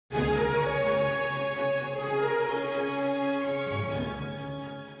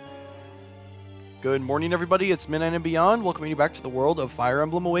Good morning, everybody. It's Midnight and Beyond, welcoming you back to the world of Fire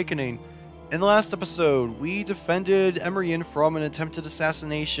Emblem Awakening. In the last episode, we defended Emrian from an attempted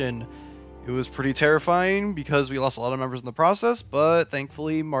assassination. It was pretty terrifying because we lost a lot of members in the process, but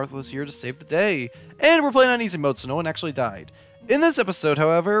thankfully Martha was here to save the day. And we're playing on easy mode, so no one actually died. In this episode,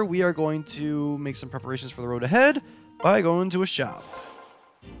 however, we are going to make some preparations for the road ahead by going to a shop.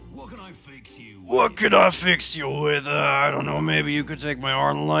 What can I fix you with? What could I fix you with? I don't know, maybe you could take my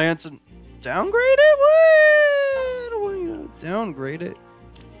Arn Lance and downgrade it? What? I don't want you to downgrade it.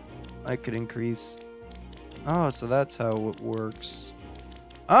 I could increase. Oh, so that's how it works.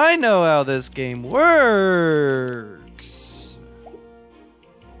 I know how this game works.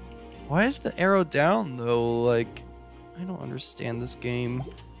 Why is the arrow down, though? Like, I don't understand this game.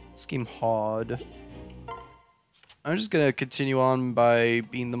 This game hard. I'm just gonna continue on by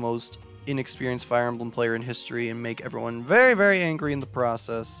being the most inexperienced Fire Emblem player in history and make everyone very, very angry in the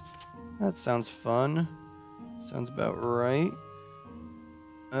process. That sounds fun. Sounds about right.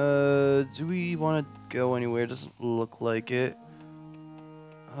 Do we want to go anywhere? It doesn't look like it.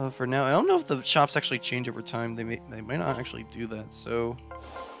 For now, I don't know if the shops actually change over time. They might not actually do that, so...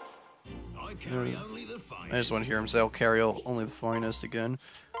 I carry only the finest. I just want to hear him say, I'll carry only the finest again.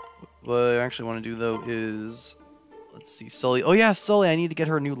 What I actually want to do, though, is... Let's see, Sully. Oh, yeah, Sully, I need to get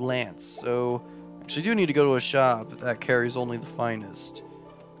her a new lance. So, actually do need to go to a shop that carries only the finest.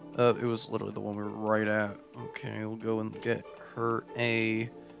 It was literally the one we were right at. Okay, we'll go and get her a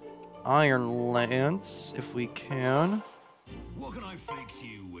iron lance, if we can. What can I fix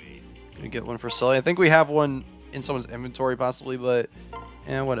you with? Gonna get one for Sully. I think we have one in someone's inventory, possibly, but...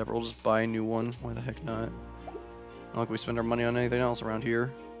 whatever, we'll just buy a new one. Why the heck not? Not like we spend our money on anything else around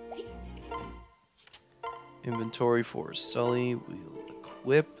here. Inventory for Sully. We'll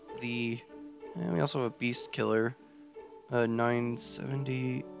equip the... we also have a beast killer.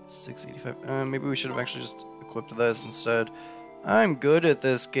 970, 685. Maybe we should have actually just equipped this instead. I'm good at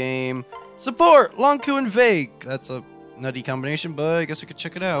this game. Support! Longku and Vague! That's a nutty combination, but I guess we could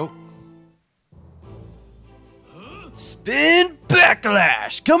check it out. Spin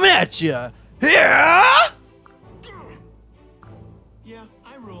Backlash! Coming at ya! Yeah! Yeah,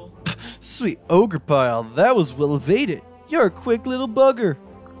 I roll. Sweet ogre pile, that was well evaded. You're a quick little bugger.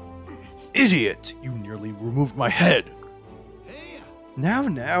 Idiot! You nearly removed my head. Hey,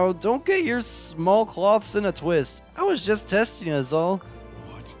 Now, don't get your small cloths in a twist. I was just testing you, is all.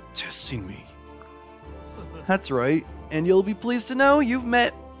 what? Testing me? That's right, and you'll be pleased to know you've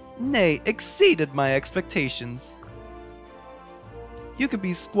met, nay, exceeded my expectations. You could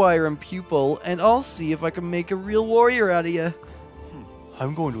be squire and pupil, and I'll see if I can make a real warrior out of you.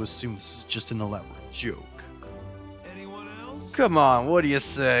 I'm going to assume this is just an elaborate joke. Anyone else? Come on, what do you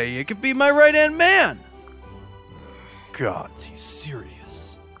say? You could be my right-hand man! God, he's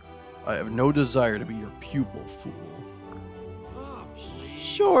serious. I have no desire to be your pupil, fool. Oh, please.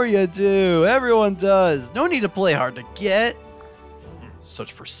 Sure you do. Everyone does. No need to play hard to get.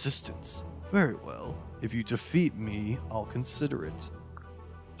 Such persistence. Very well. If you defeat me, I'll consider it.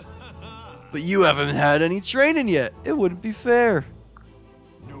 But you haven't had any training yet. It wouldn't be fair.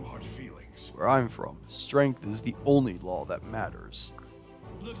 No hard feelings. Where I'm from, strength is the only law that matters.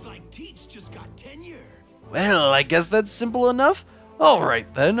 Looks like Teach just got tenure. Well, I guess that's simple enough.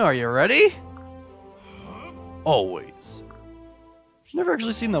 Alright then, are you ready? Huh? Always. Never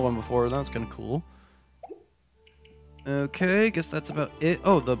actually seen that one before. That was kind of cool. Okay, guess that's about it.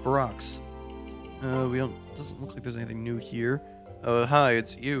 Oh, the Barracks. Doesn't look like there's anything new here. Hi,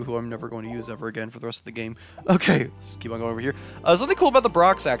 it's you, who I'm never going to use ever again for the rest of the game. Okay, let's keep on going over here. Something cool about the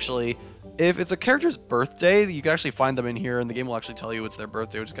Barracks, actually. If it's a character's birthday, you can actually find them in here, and the game will actually tell you it's their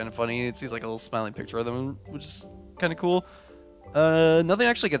birthday, which is kind of funny. It sees like a little smiling picture of them, which is kind of cool. Nothing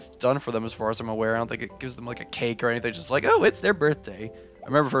actually gets done for them as far as I'm aware. I don't think it gives them like a cake or anything. Just like, oh, it's their birthday. I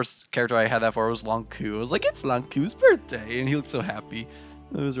remember the first character I had that for was Longku. I was like, it's Longku's birthday, and he looked so happy.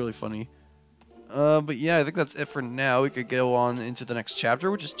 It was really funny. But yeah, I think that's it for now. We could go on into the next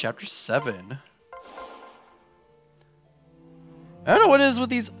chapter, which is chapter 7. I don't know what it is with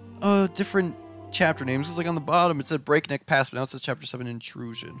these different chapter names. Because like on the bottom it said Breakneck Pass, but now it says chapter 7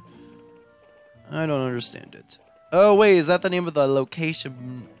 Intrusion. I don't understand it. Oh wait, is that the name of the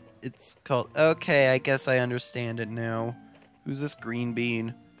location it's called? Okay, I guess I understand it now. Who's this green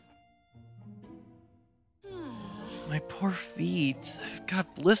bean? My poor feet. I've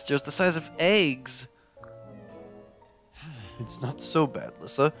got blisters the size of eggs. It's not so bad,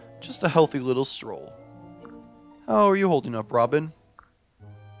 Lissa. Just a healthy little stroll. How are you holding up, Robin?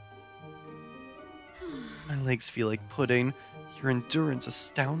 My legs feel like pudding. Your endurance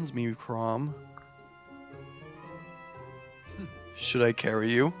astounds me, Crom. Should I carry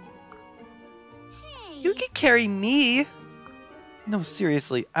you? You can carry me. No,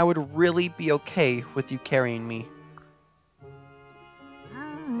 seriously, I would really be okay with you carrying me.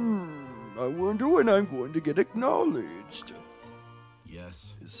 I wonder when I'm going to get acknowledged.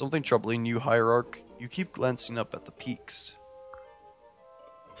 Yes. Is something troubling you, Hierarch? You keep glancing up at the peaks.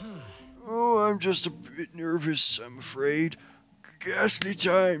 Oh, I'm just a bit nervous, I'm afraid. Ghastly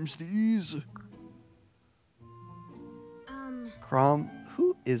times, these. Crom,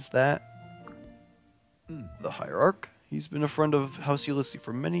 who is that? The Hierarch. He's been a friend of House Ulysses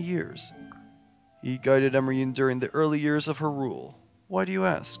for many years. He guided Emerine during the early years of her rule. Why do you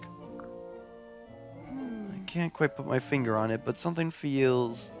ask? I can't quite put my finger on it, but something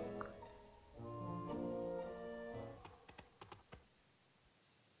feels...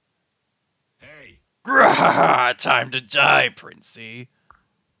 Hey. Grah! Time to die, Princey.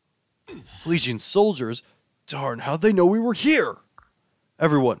 Legion soldiers? Darn, how'd they know we were here?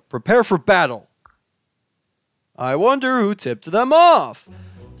 Everyone, prepare for battle. I wonder who tipped them off.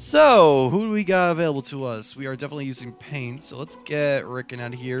 So, who do we got available to us? We are definitely using paint, so let's get Rickon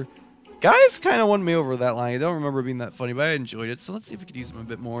out of here. Guys kind of won me over that line. I don't remember it being that funny, but I enjoyed it, so let's see if we could use him a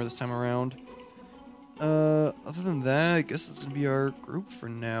bit more this time around. Other than that, I guess it's going to be our group for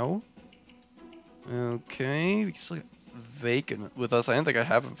now. Okay, we can still get Vacant with us. I didn't think I'd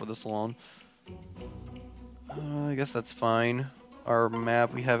have him for this long. I guess that's fine. Our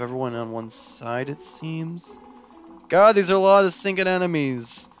map, we have everyone on one side, it seems. God, these are a lot of stinking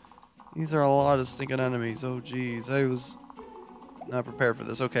enemies. These are a lot of stinking enemies. Oh, jeez. I was not prepared for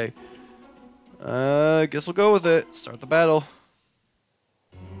this. Okay. I guess we'll go with it. Start the battle.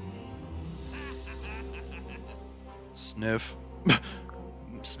 Sniff.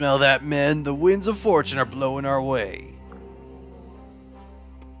 Smell that, men? The winds of fortune are blowing our way.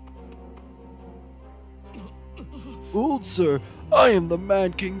 Old sir, I am the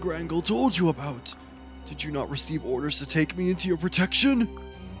man King Grangle told you about. Did you not receive orders to take me into your protection?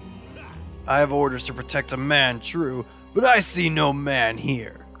 I have orders to protect a man, true, but I see no man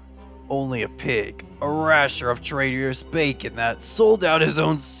here. Only a pig, a rasher of traitorous bacon that sold out his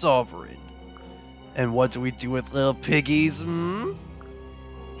own sovereign. And what do we do with little piggies, hmm?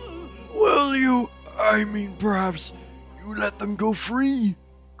 Well, I mean, perhaps you let them go free.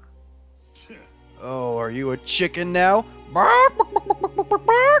 Oh, are you a chicken now? Bark, bark, bark, bark, bark, bark,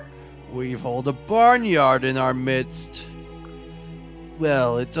 bark. We hold a barnyard in our midst.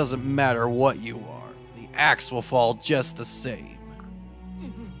 Well, it doesn't matter what you are. The axe will fall just the same.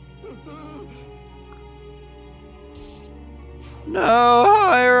 No,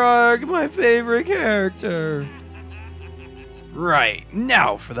 Hierarch, my favorite character. Right,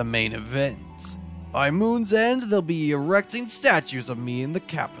 now for the main event. By moon's end, they'll be erecting statues of me in the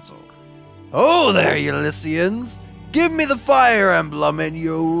capital. Oh there, Ulysseans! Give me the fire emblem and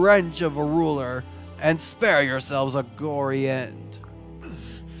you wrench of a ruler, and spare yourselves a gory end.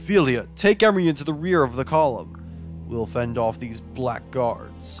 Philia, take Emerine to the rear of the column. We'll fend off these black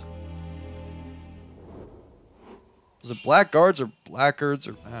guards. Was it black guards or blackguards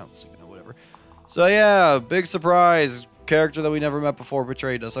or I don't know, whatever. So yeah, big surprise. Character that we never met before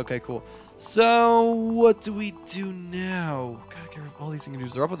betrayed us. Okay, cool. So what do we do now? Gotta get rid of all these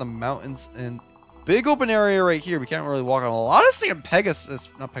things. They're up in the mountains and big open area right here. We can't really walk on a lot of stinging Pegasus,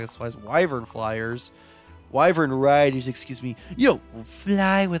 not Pegasus flies, Wyvern flyers. Wyvern riders, excuse me. You don't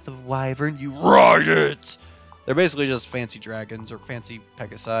fly with a wyvern, you ride it! They're basically just fancy dragons or fancy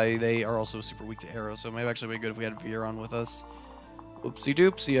Pegasi. They are also super weak to arrows, so it might actually be good if we had Veeron with us. Oopsie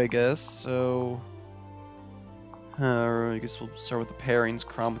doopsie, I guess. So, I guess we'll start with the pairings.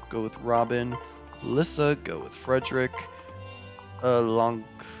 Crom go with Robin. Lissa go with Frederick.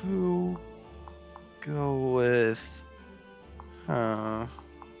 Lonku go with... Trying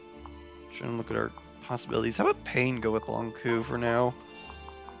to look at our possibilities. How about Pain go with Lonku for now?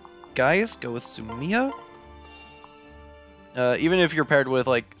 Gaius go with Sumiya? Even if you're paired with,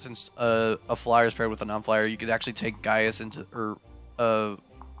 like, since a flyer is paired with a non-flyer, you could actually take Gaius into,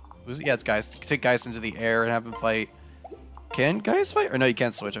 yeah, it's Gaius. Take Gaius into the air and have him fight. Can Gaius fight? Or no, you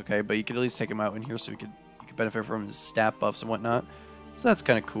can't switch, okay, but you could at least take him out in here so you could benefit from his stat buffs and whatnot. So that's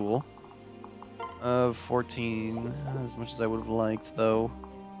kind of cool. 14, as much as I would have liked, though.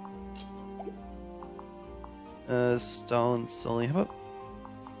 Stall and Sully. How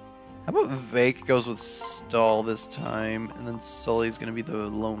about Vake goes with Stall this time, and then Sully's gonna be the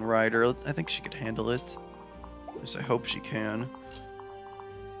lone rider. I think she could handle it. At least I hope she can.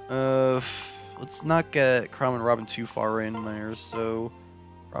 Let's not get Crom and Robin too far in there, so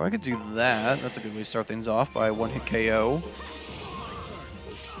Robin could do that. That's a good way to start things off by one-hit KO.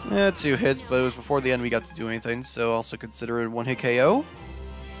 Yeah, 2 hits, but it was before the end we got to do anything, so also consider it one-hit KO.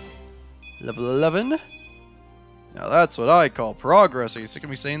 Level 11. Now that's what I call progress. Are you sick of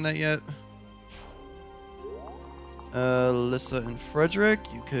me saying that yet? Lissa and Frederick,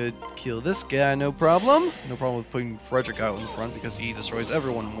 you could kill this guy, no problem. No problem with putting Frederick out in front because he destroys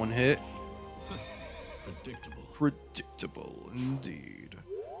everyone in one hit. Predictable. Predictable, indeed.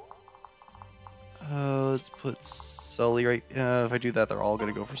 Let's put Sully right... if I do that, they're all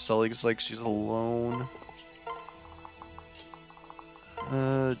gonna go for Sully because, like, she's alone.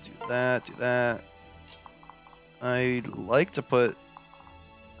 Do that, do that. I'd like to put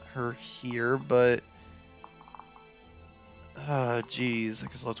her here, but... jeez, I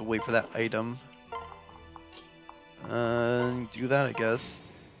guess I'll have to wait for that item. Do that, I guess.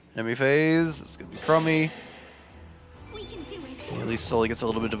 Enemy phase, this is gonna be crummy. We can do it. At least Sully gets a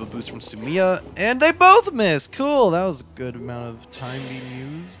little bit of a boost from Sumiya, and they both miss! Cool, that was a good amount of time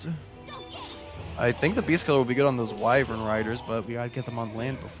being used. I think the Beast Killer will be good on those Wyvern Riders, but we gotta get them on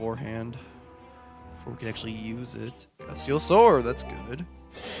land beforehand. Before we can actually use it. Got Steel Sword, that's good.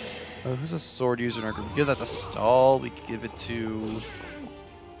 Who's a sword user in our group? We give that to Stall. We could give it to...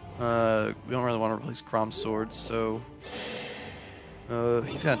 we don't really want to replace Crom's sword, so...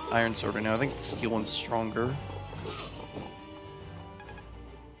 he's got an Iron Sword right now. I think the Steel one's stronger.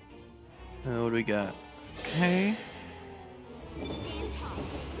 What do we got? Okay.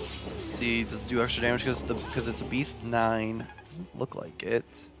 Let's see, does it do extra damage because it's a beast? 9. Doesn't look like it.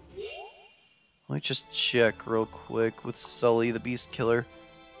 Let me just check real quick with Sully, the Beast Killer.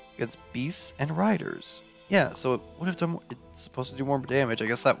 It's beasts and riders. Yeah, so it would have done. It's supposed to do more damage. I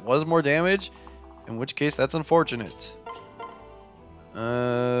guess that was more damage. In which case, that's unfortunate.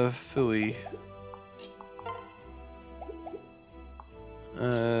 Phooey.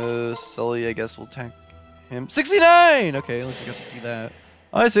 Sully, I guess, will tank him. 69! Okay, at least we got to see that.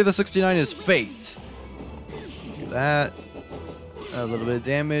 I say the 69 is fate. Do that. A little bit of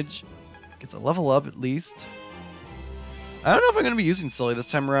damage. Gets a level up at least. I don't know if I'm going to be using Sully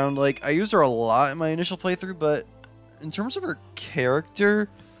this time around. Like, I used her a lot in my initial playthrough, but in terms of her character,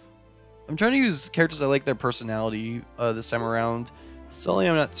 I'm trying to use characters that like their personality this time around. Sully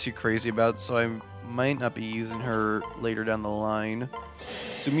I'm not too crazy about, so I might not be using her later down the line.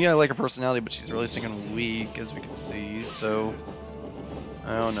 Sumiya I like her personality, but she's really sinking weak, as we can see, so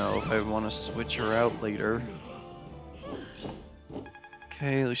I don't know if I want to switch her out later.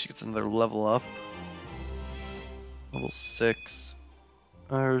 Okay, at least she gets another level up. Level 6.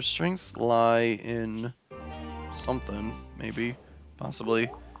 Her strengths lie in something, maybe, possibly.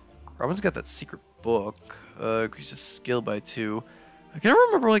 Robin's got that secret book. Increases skill by 2. I can never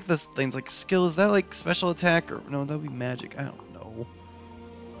remember like this things like skill. Is that like special attack or no? That would be magic. I don't know.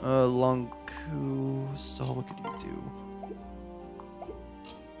 Longku. So what could you do?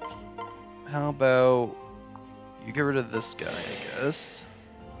 How about you get rid of this guy? I guess.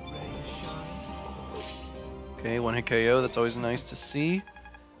 Okay, 1-hit KO, that's always nice to see.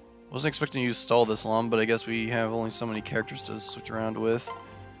 Wasn't expecting to use Stall this long, but I guess we have only so many characters to switch around with.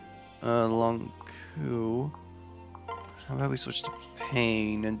 Longku. How about we switch to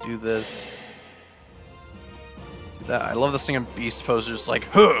Pain and do this? Do that. I love the stinging beast pose, just like,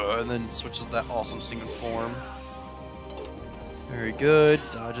 huh, and then switches that awesome stinging form. Very good,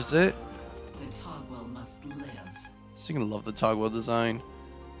 dodges it. The Togwell must live. So you're gonna love the Togwell design.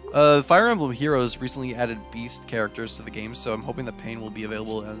 Fire Emblem Heroes recently added beast characters to the game, so I'm hoping that Pain will be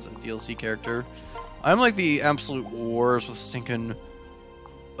available as a DLC character. I'm like the absolute worst with stinking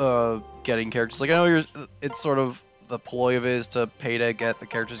getting characters. Like, I know it's sort of the ploy of it is to pay to get the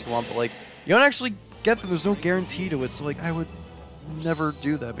characters you want, but like, you don't actually get them. There's no guarantee to it, so like, I would never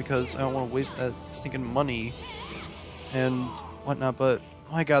do that because I don't want to waste that stinking money and whatnot. But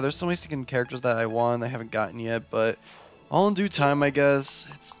oh my god, there's so many stinking characters that I want that I haven't gotten yet, but all in due time, I guess.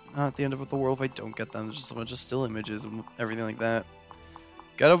 It's not the end of the world if I don't get them. There's just a bunch of still images and everything like that.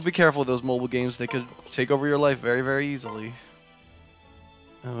 Gotta be careful with those mobile games. They could take over your life very, very easily.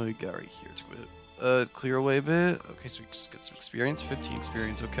 Oh, we got right here to quit. Clear away a bit. Okay, so we just get some experience. 15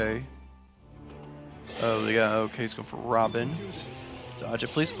 experience, okay. Oh, we got, okay, he's going for Robin. Dodge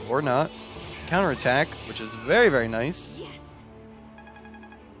it, please, or not. Counterattack, which is very, very nice. Yes.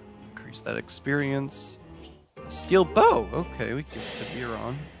 Increase that experience. Steel bow. Okay, we can give it to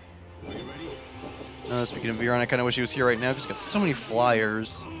Viron. Speaking of Viron, I kind of wish he was here right now because he's got so many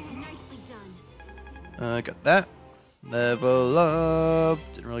flyers. Nicely done. Got that. Level up.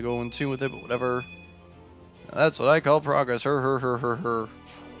 Didn't really go in tune with it, but whatever. Now that's what I call progress. Her.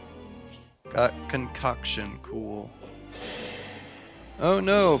 Got concoction. Cool. Oh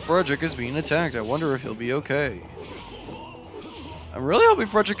no, Frederick is being attacked. I wonder if he'll be okay. I'm really hoping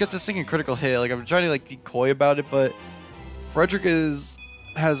Frederick gets a sinking critical hit. Like, I'm trying to like be coy about it, but Frederick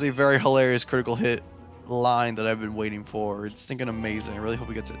has a very hilarious critical hit line that I've been waiting for. It's stinking amazing. I really hope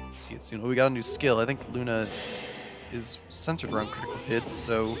we get to see it soon. Oh, we got a new skill. I think Luna is centered around critical hits,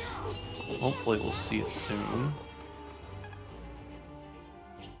 so hopefully we'll see it soon.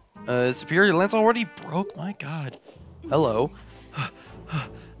 Superior Lance already broke? My god. Hello.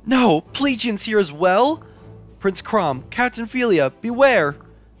 No! Plegian's here as well? Prince Crom, Captain Philia, beware!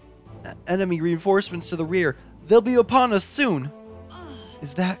 Enemy reinforcements to the rear. They'll be upon us soon.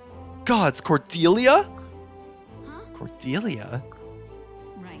 Is that gods? Cordelia? Huh? Cordelia?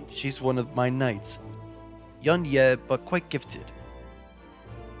 Right. She's one of my knights. Young yet, but quite gifted.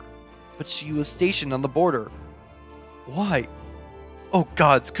 But she was stationed on the border. Why? Oh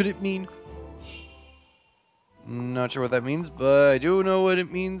gods, could it mean... Not sure what that means, but I do know what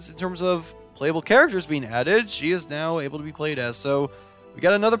it means in terms of playable characters being added. She is now able to be played as, so we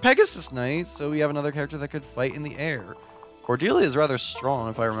got another Pegasus Knight, so we have another character that could fight in the air. Cordelia is rather strong,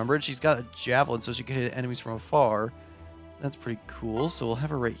 if I remember it. She's got a javelin, so she can hit enemies from afar. That's pretty cool, so we'll have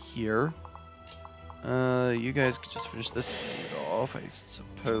her right here. You guys could just finish this dude off, I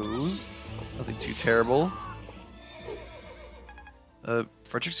suppose. Nothing too terrible.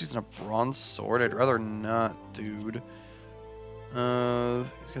 Frederick's using a bronze sword. I'd rather not, dude. He's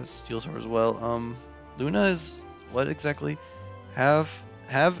got a steel sword as well. Luna is what exactly? Have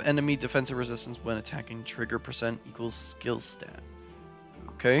enemy defensive resistance when attacking. Trigger percent equals skill stat.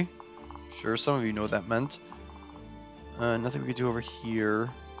 Okay. Sure, some of you know what that meant. Nothing we could do over here.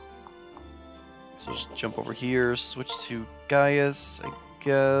 So just jump over here, switch to Gaius, I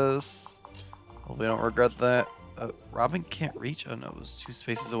guess. Hopefully I don't regret that. Robin can't reach? Oh no, it was 2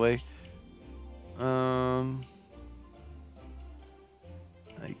 spaces away. I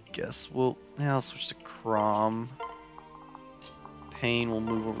guess I'll switch to Crom. Pain will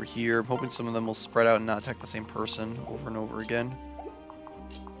move over here. I'm hoping some of them will spread out and not attack the same person over and over again.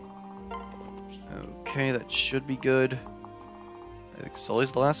 Okay, that should be good. I think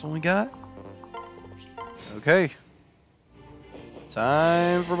Sully's the last one we got. Okay.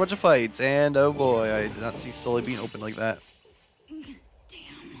 Time for a bunch of fights, and oh boy, I did not see Sully being open like that.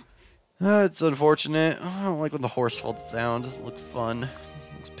 Damn. It's unfortunate. I don't like when the horse falls down. It doesn't look fun. It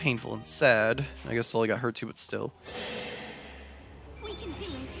looks painful and sad. I guess Sully got hurt too, but still. We can do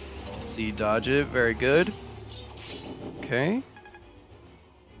it. Let's see, dodge it. Very good. Okay.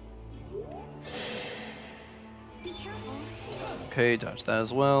 Be careful. Okay, dodge that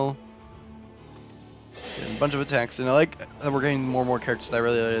as well. Getting a bunch of attacks, and I like that we're getting more and more characters that I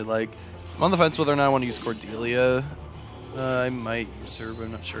really like. I'm on the fence whether or not I want to use Cordelia. I might use her, but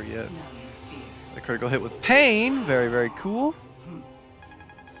I'm not sure yet. The critical hit with pain. Very, very cool.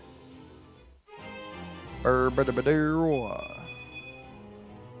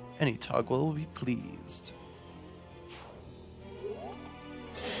 Any Togwell will be pleased.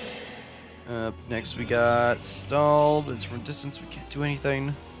 Next we got Stalled. It's from distance. We can't do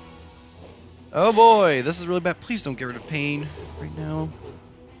anything. Oh boy, this is really bad. Please don't get rid of pain right now.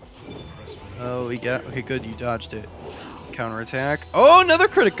 Oh, we got... Okay, good. You dodged it. Counterattack. Oh, another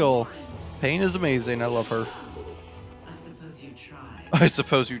critical! Pain is amazing. I love her. I suppose you tried. I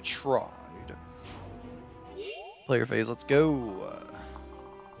suppose you tried. Player phase, let's go.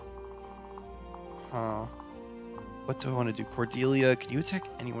 Huh. What do I want to do? Cordelia, can you attack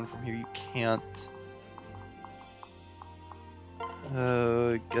anyone from here? You can't.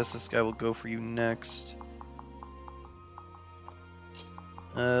 I guess this guy will go for you next.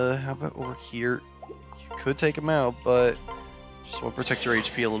 How about over here? You could take him out, but just want to protect your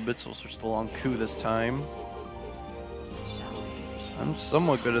HP a little bit, so we'll switch to the long coup this time. I'm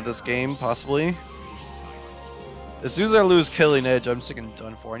somewhat good at this game, possibly. As soon as I lose Killing Edge, I'm sick and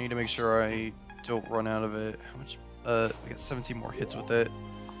done for. I need to make sure I don't run out of it. How much? We got 17 more hits with it.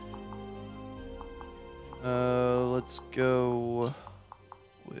 Let's go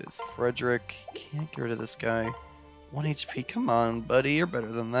with Frederick. Can't get rid of this guy. 1 HP. Come on, buddy. You're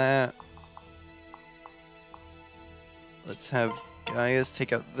better than that. Let's have Gaius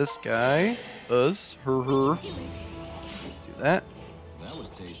take out this guy. Us. Her. Do that. That was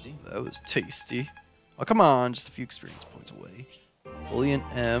tasty. That was tasty. Oh, come on. Just a few experience points away. Bullion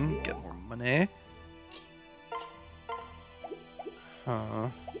M. Get more money. Huh.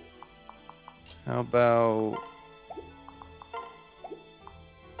 How about...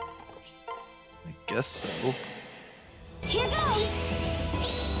 I guess so. Here goes.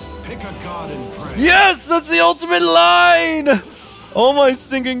 Pick a god and pray. Yes! That's the ultimate line! Oh my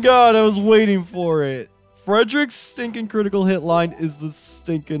stinking god, I was waiting for it. Frederick's stinking critical hit line is the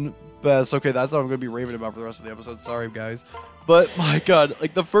stinking best. Okay, that's what I'm going to be raving about for the rest of the episode. Sorry, guys. But my god,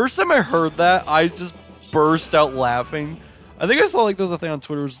 like the first time I heard that, I just burst out laughing. I think I saw like there was a thing on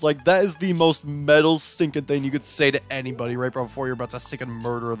Twitter. It's like that is the most metal stinking thing you could say to anybody right before you're about to stinking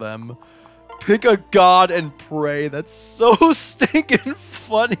murder them. Pick a god and pray. That's so stinking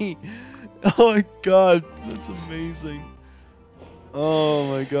funny. Oh my god, that's amazing. Oh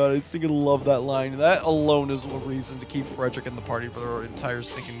my god, I stinking love that line. That alone is a reason to keep Frederick in the party for the entire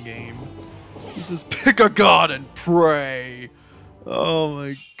stinking game. He says, pick a god and pray. Oh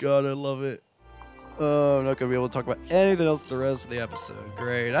my god, I love it. Oh, I'm not going to be able to talk about anything else the rest of the episode.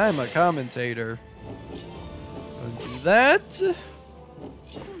 Great, I'm a commentator. Gonna do that.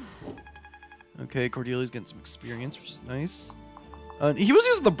 Okay, Cordelia's getting some experience, which is nice. He was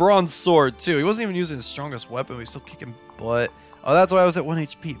using the bronze sword, too. He wasn't even using his strongest weapon, but he's still kicking butt. Oh, that's why I was at 1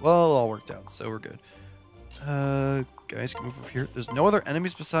 HP. Well, it all worked out, so we're good. Guys, can move over here. There's no other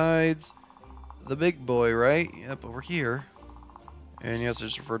enemies besides the big boy, right? Yep, over here. And yes, I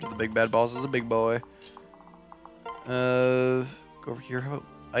just referred to the big bad boss as a big boy. Go over here. How about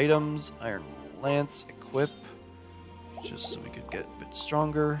items? Iron Lance, equip. Just so we could get a bit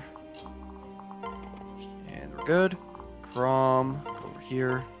stronger. And we're good. Crom, go over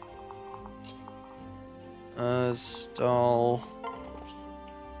here. Stall.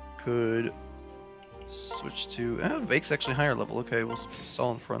 Could switch to... Vake's actually higher level. Okay, we'll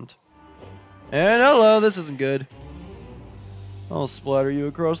stall in front. And hello, this isn't good. I'll splatter you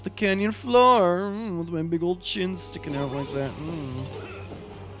across the canyon floor with my big old chin sticking out like that.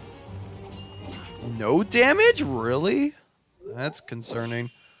 No damage? Really? That's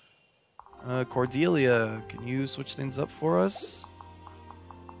concerning. Cordelia, can you switch things up for us?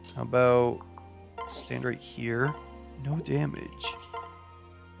 How about stand right here? No damage.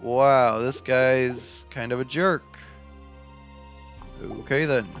 Wow, this guy's kind of a jerk. Okay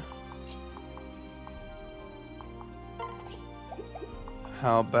then.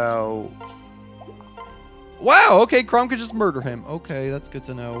 How about... Wow, okay, Crom could just murder him. Okay, that's good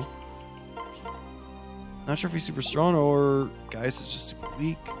to know. Not sure if he's super strong or Gaius is just super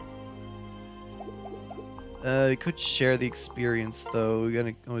weak. We could share the experience, though. We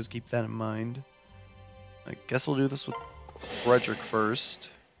gotta always keep that in mind. I guess we'll do this with Frederick first.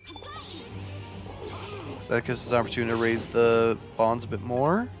 Because that gives us an opportunity to raise the bonds a bit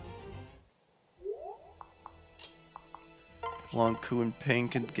more. Lonku and Pain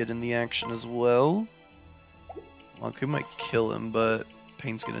can get in the action as well. Lonku might kill him, but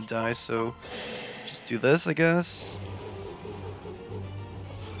Pain's gonna die, so just do this, I guess.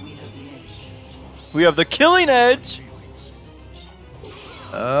 We have the killing edge!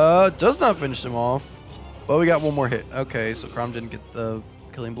 Does not finish him off. But we got one more hit. Okay, so Crom didn't get the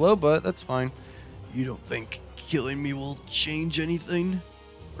killing blow, but that's fine. You don't think killing me will change anything?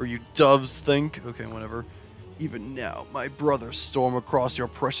 Or you doves think? Okay, whatever. Even now, my brothers storm across your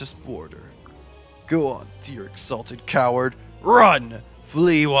precious border. Go on, dear exalted coward. Run!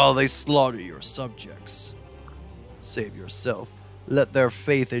 Flee while they slaughter your subjects. Save yourself. Let their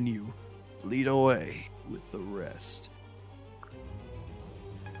faith in you lead away with the rest.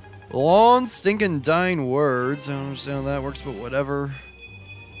 Long, stinking, dying words. I don't understand how that works, but whatever.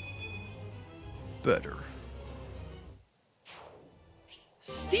 Better.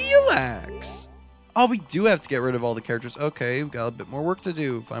 Steel Axe! Oh, we do have to get rid of all the characters. Okay, we've got a bit more work to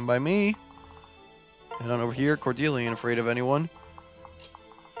do. Fine by me. Head on over here. Cordelia ain't afraid of anyone.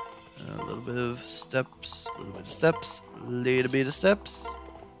 A little bit of steps. A little bit of steps. A little bit of steps.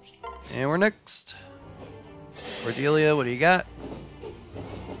 And we're next. Cordelia, what do you got?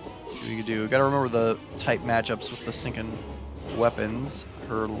 Let's see what we can do. Gotta remember the type matchups with the sinking weapons.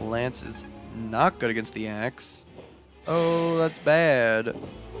 Her lance is not good against the axe. Oh, that's bad.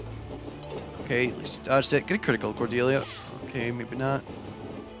 Okay, at least you dodged it. Get a critical, Cordelia. Okay, maybe not.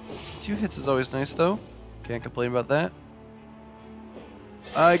 2 hits is always nice, though. Can't complain about that.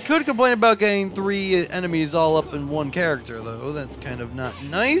 I could complain about getting 3 enemies all up in one character, though. That's kind of not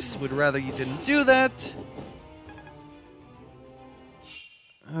nice. Would rather you didn't do that.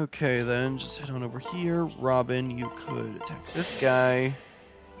 Okay, then. Just head on over here. Robin, you could attack this guy.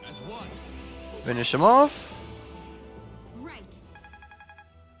 Finish him off. Right.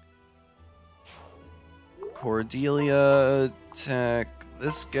 Cordelia, attack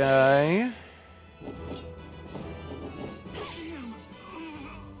this guy.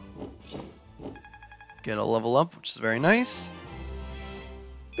 Get a level up, which is very nice.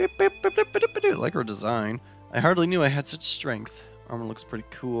 I like her design. I hardly knew I had such strength. Armor looks pretty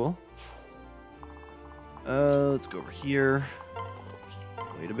cool. Let's go over here.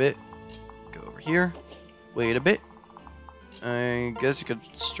 Wait a bit. Go over here. Wait a bit. I guess you could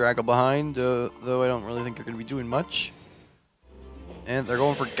straggle behind, though I don't really think you're going to be doing much. And they're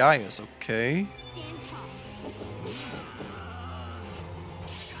going for Gaius, okay. Stand tall.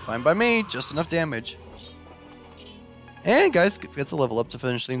 Fine by me, just enough damage. And guys, gets a level up to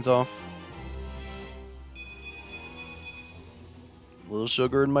finish things off. A little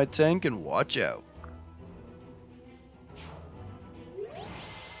sugar in my tank and watch out.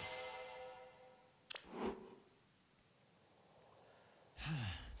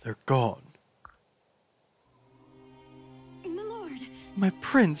 They're gone. My lord. My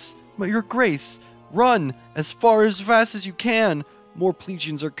prince, your grace, run as fast as you can. More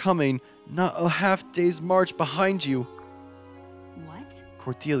Plegians are coming, not a half day's march behind you. What?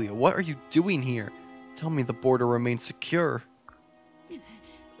 Cordelia, what are you doing here? Tell me the border remains secure.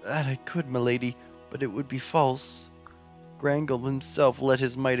 That I could, milady, but it would be false. Grangle himself led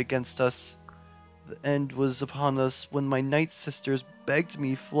his might against us. The end was upon us when my knight sisters begged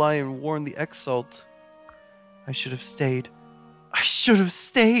me fly and warn the exalt. I should have stayed. I should have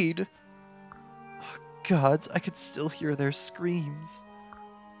stayed! Oh, gods, I could still hear their screams.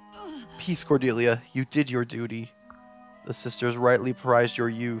 Peace, Cordelia. You did your duty. The sisters rightly prized your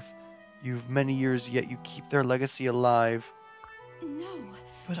youth. You've many years, yet you keep their legacy alive. No.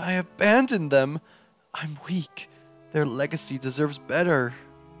 But I abandoned them. I'm weak. Their legacy deserves better.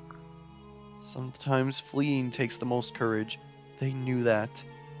 Sometimes fleeing takes the most courage. They knew that.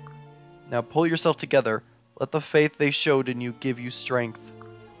 Now pull yourself together. Let the faith they showed in you give you strength.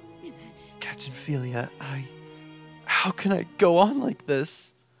 Captain Philia, how can I go on like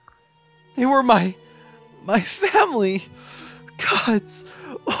this? They were my family. Gods.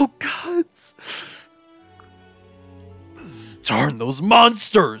 Oh, gods. Darn those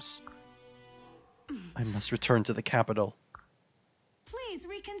monsters! I must return to the capital. Please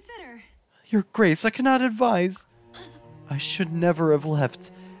reconsider. Your Grace, I cannot advise. I should never have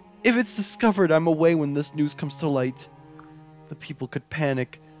left. If it's discovered I'm away when this news comes to light, the people could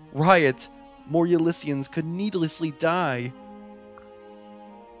panic, riot, more Elysians could needlessly die.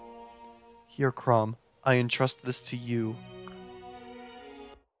 Here, Crom, I entrust this to you.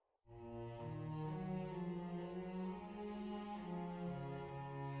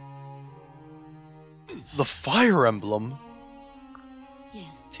 The Fire Emblem? Yes.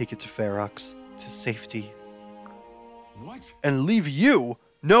 Take it to Ferox, to safety. What? And leave you,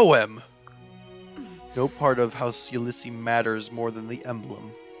 Noem! No part of House Ulysses matters more than the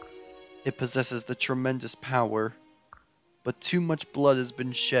emblem. It possesses the tremendous power, but too much blood has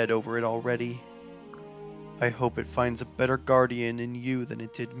been shed over it already. I hope it finds a better guardian in you than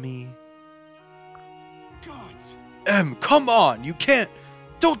it did me. Gods! Come on! You can't...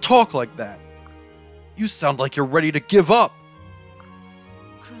 Don't talk like that! You sound like you're ready to give up!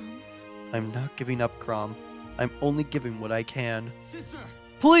 Crom. I'm not giving up, Crom. I'm only giving what I can. Sister!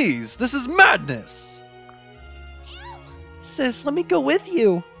 Please! This is madness! Sis, let me go with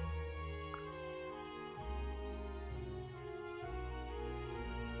you!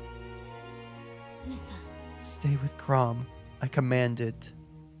 Lissa. Stay with Crom. I command it.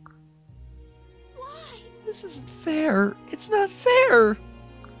 Why? This isn't fair. It's not fair.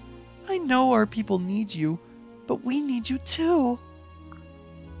 I know our people need you, but we need you too.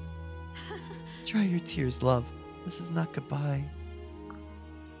 Dry your tears, love. This is not goodbye.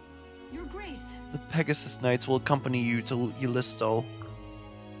 Your Grace. The Pegasus Knights will accompany you to Elistal.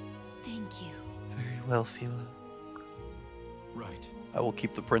 Thank you. Very well, Phila. Right. I will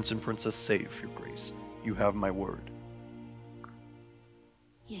keep the prince and princess safe, Your Grace. You have my word.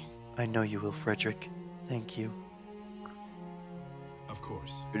 Yes. I know you will, Frederick. Thank you. Of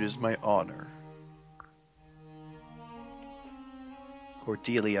course. It is my honor.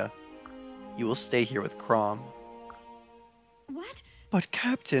 Cordelia, you will stay here with Crom. What? But,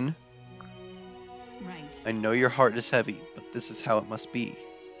 Captain, Right. I know your heart is heavy, but this is how it must be.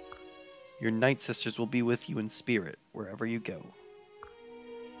 Your Night Sisters will be with you in spirit, wherever you go.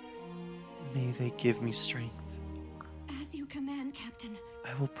 May they give me strength. As you command, Captain.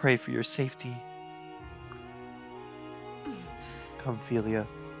 I will pray for your safety. Come, Philia.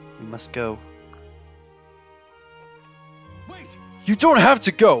 We must go. Wait! You don't have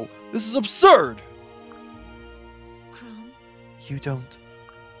to go! This is absurd! Crom. You don't.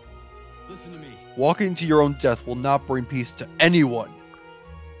 Listen to me. Walking to your own death will not bring peace to anyone.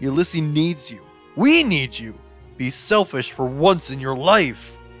 Ulysses needs you. We need you. Be selfish for once in your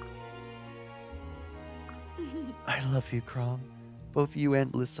life. I love you, Crom. Both you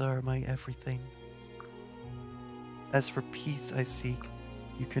and Lissa are my everything. As for peace I seek,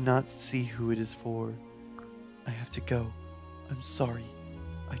 you cannot see who it is for. I have to go. I'm sorry.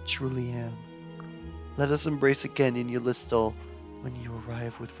 I truly am. Let us embrace again in Elistal when you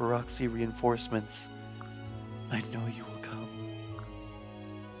arrive with Feroxy reinforcements. I know you will come.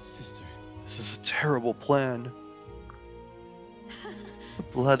 Sister. This is a terrible plan. The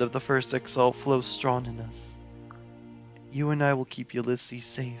blood of the first exalt flows strong in us. You and I will keep Ulysses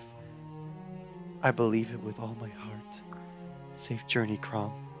safe. I believe it with all my heart. Safe journey,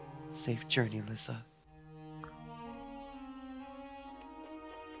 Crom. Safe journey, Lissa.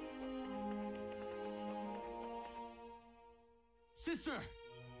 Sister!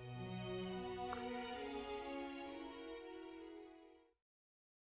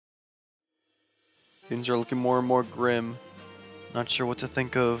 Things are looking more and more grim. Not sure what to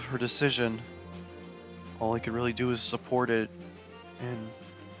think of her decision. All I could really do is support it and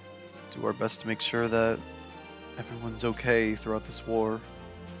do our best to make sure that everyone's okay throughout this war.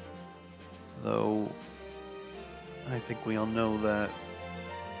 Though, I think we all know that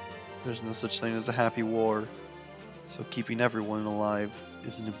there's no such thing as a happy war, so keeping everyone alive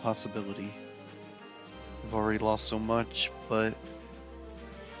is an impossibility. We've already lost so much, but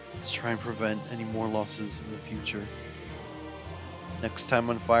let's try and prevent any more losses in the future. Next time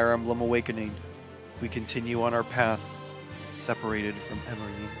on Fire Emblem Awakening, we continue on our path, separated from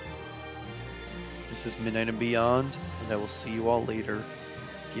Emery. This is Midnight and Beyond, and I will see you all later.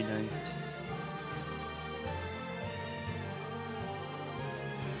 Good night.